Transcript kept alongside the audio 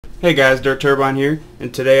Hey guys, Durtturbine here,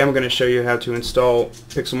 and today I'm going to show you how to install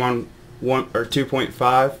Pixelmon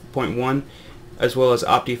 2.5.1 as well as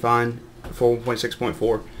Optifine for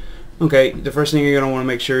 1.6.4. Okay, the first thing you're going to want to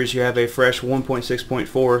make sure is you have a fresh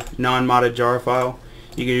 1.6.4 non-modded jar file.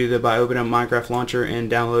 You can do that by opening up Minecraft Launcher and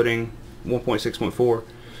downloading 1.6.4.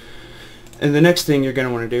 And the next thing you're going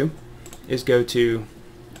to want to do is go to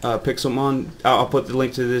Pixelmon. I'll put the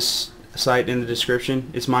link to this site in the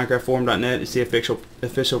description. It's minecraftforum.net. It's the official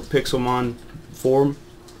Pixelmon forum.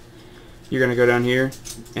 You're gonna go down here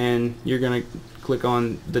and you're gonna click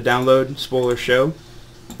on the download spoiler show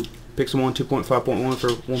Pixelmon 2.5.1 for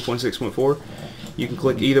 1.6.4. You can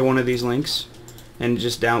click either one of these links and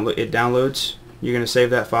just download. It downloads. You're gonna save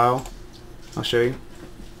that file. I'll show you.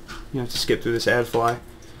 You have to skip through this ad fly.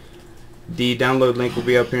 The download link will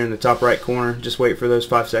be up here in the top right corner. Just wait for those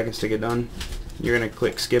 5 seconds to get done. You're going to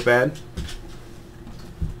click skip ad,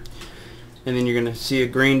 and then you're going to see a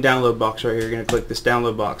green download box right here. You're going to click this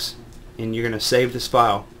download box and you're going to save this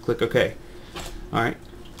file. Click OK. Alright,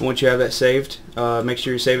 once you have that saved, make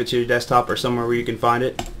sure you save it to your desktop or somewhere where you can find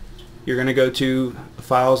it. You're going to go to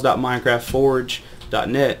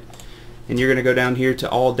files.minecraftforge.net and you're going to go down here to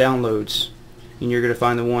all downloads, and you're going to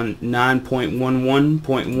find the one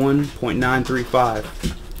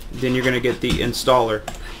 9.11.1.935. Then you're going to get the installer.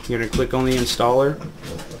 You're going to click on the installer.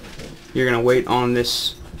 You're going to wait on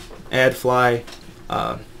this ad fly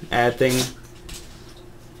ad thing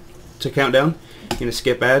to count down. You're going to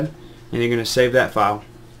skip ad and you're going to save that file.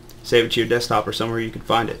 Save it to your desktop or somewhere you can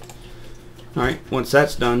find it. Alright, once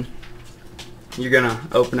that's done, you're going to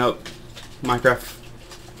open up Minecraft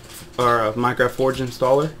Forge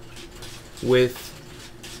installer with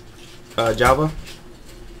Java,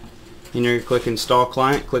 and you're going to click install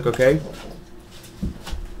client. Click OK.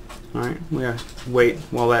 Alright, we gotta wait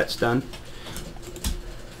while that's done.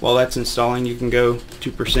 While that's installing, you can go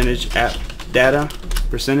to percentage app data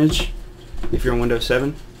percentage if you're on Windows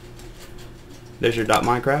 7. There's your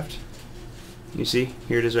 .minecraft. You see,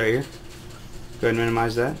 here it is right here. Go ahead and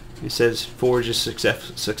minimize that. It says Forge is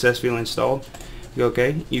successfully installed. Go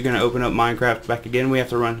OK. You're going to open up Minecraft back again. We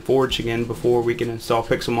have to run Forge again before we can install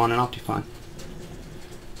Pixelmon and Optifine.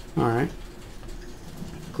 Alright.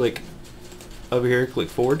 Click over here, click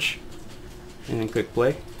Forge, and then click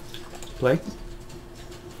play,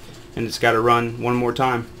 and it's got to run one more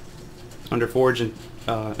time under Forge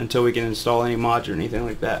until we can install any mods or anything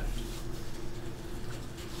like that.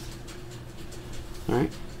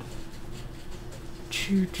 Alright.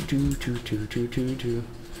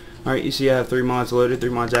 Alright, you see I have 3 mods loaded, 3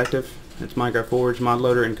 mods active. That's Minecraft Forge, Mod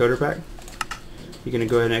Loader, and Coder Pack. You're going to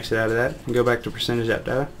go ahead and exit out of that and go back to percentage app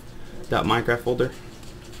data .minecraft folder.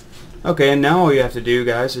 Okay, and now all you have to do,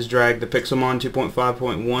 guys, is drag the Pixelmon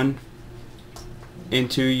 2.5.1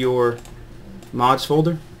 into your mods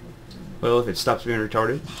folder. Well, if it stops being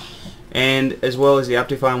retarded. And as well as the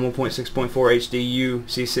Optifine 1.6.4 HDU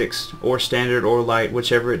C6 or standard or light,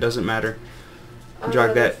 whichever, it doesn't matter.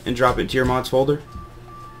 Drag that and drop it to your mods folder.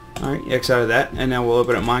 Alright, X out of that, and now we'll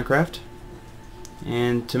open up Minecraft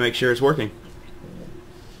and to make sure it's working.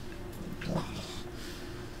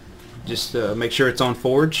 Just make sure it's on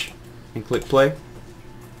Forge and click play.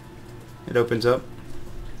 It opens up.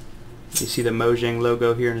 You see the Mojang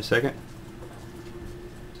logo here in a second.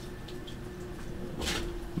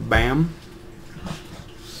 Bam.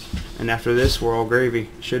 And after this, we're all gravy.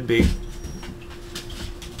 Should be.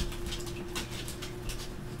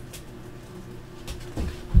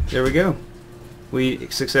 There we go. We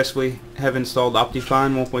successfully have installed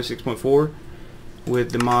Optifine 1.6.4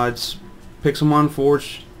 with the mods Pixelmon,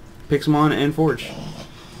 Forge, Pixelmon, and Forge.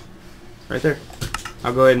 Right there.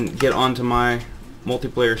 I'll go ahead and get onto my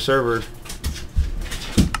multiplayer server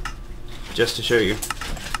just to show you.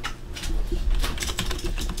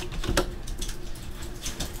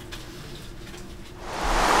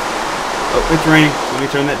 Oh, it's raining. Let me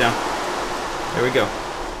turn that down. There we go.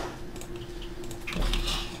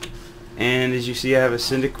 And as you see, I have a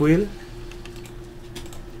Cyndaquil,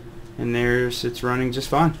 and it's running just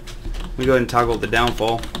fine. Let me go ahead and toggle the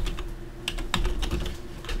downfall.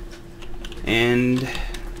 And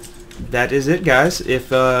that is it, guys. If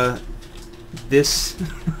this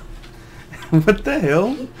what the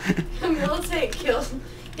hell? Miltank killed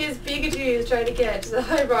his Pikachu he was trying to catch, so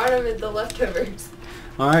I brought him in the leftovers.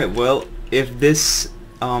 Alright, well, if this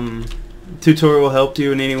tutorial helped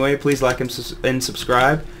you in any way, please like and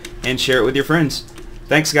subscribe and share it with your friends.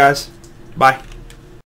 Thanks, guys. Bye.